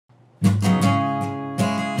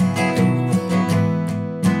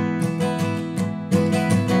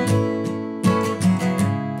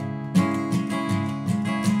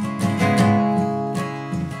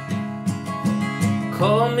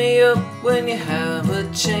Call me up when you have a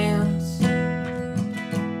chance. I'd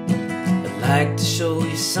like to show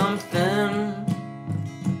you something.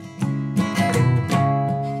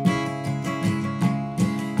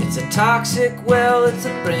 It's a toxic well, it's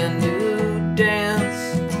a brand new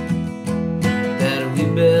dance that we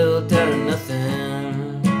built out of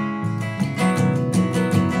nothing.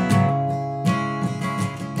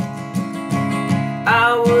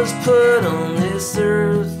 I was put on this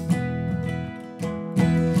earth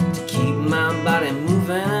to keep my body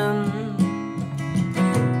moving.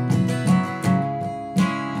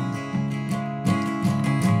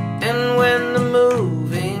 And when the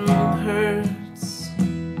moving hurts,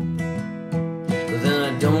 then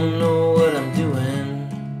I don't know what I'm doing.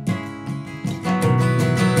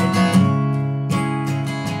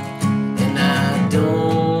 And I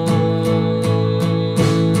don't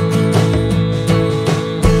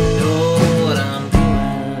know what I'm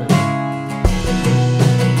doing.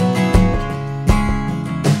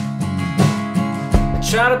 I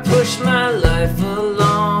try to push my life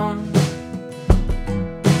along,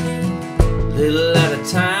 little at a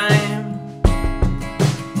time.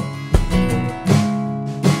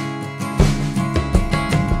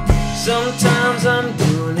 Sometimes I'm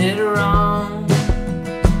doing it wrong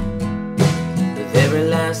with every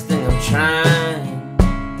last thing I'm trying.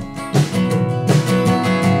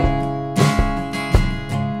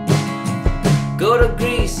 Go to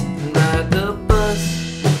Greece and ride the bus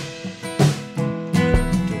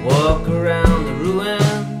to walk around the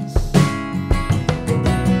ruins.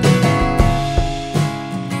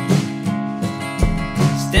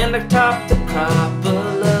 Stand atop the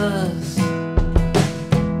Acropolis,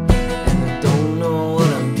 and I don't know what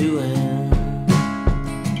I'm doing.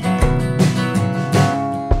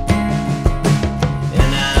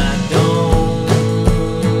 And I don't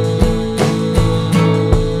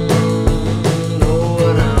know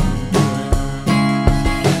what I'm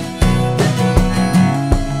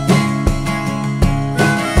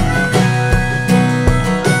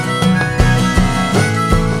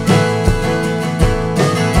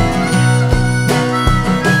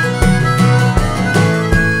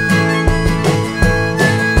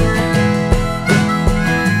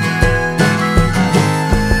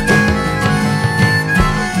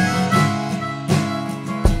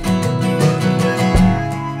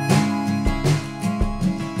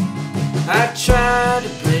I try to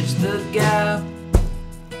bridge the gap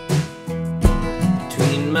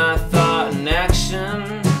between my thought and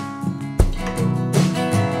action.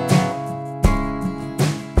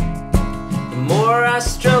 The more I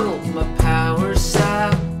struggle, my power's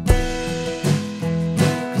sapped,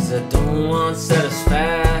 'cause I don't want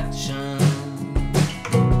satisfaction.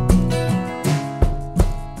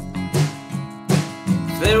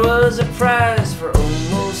 If there was a prize for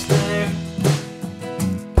almost there,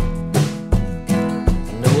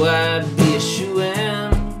 I'd be a shoo-in.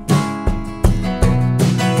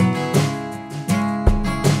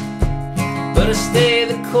 But I stay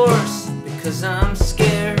the course because I'm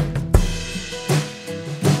scared,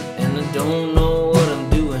 and I don't know what I'm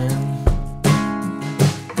doing.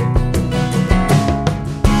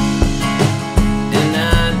 And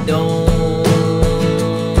I don't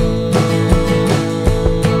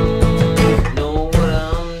know what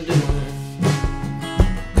I'm doing.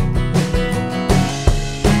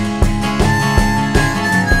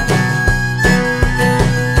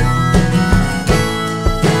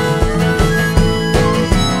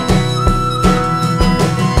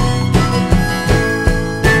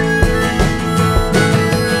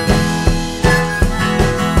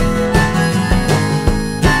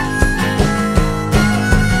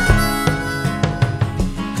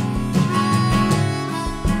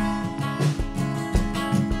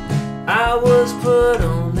 I was put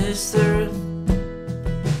on this earth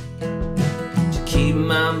to keep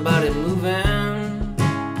my body moving.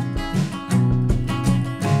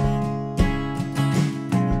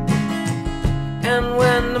 And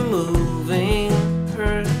when the moving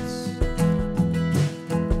hurts,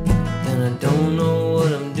 then I don't know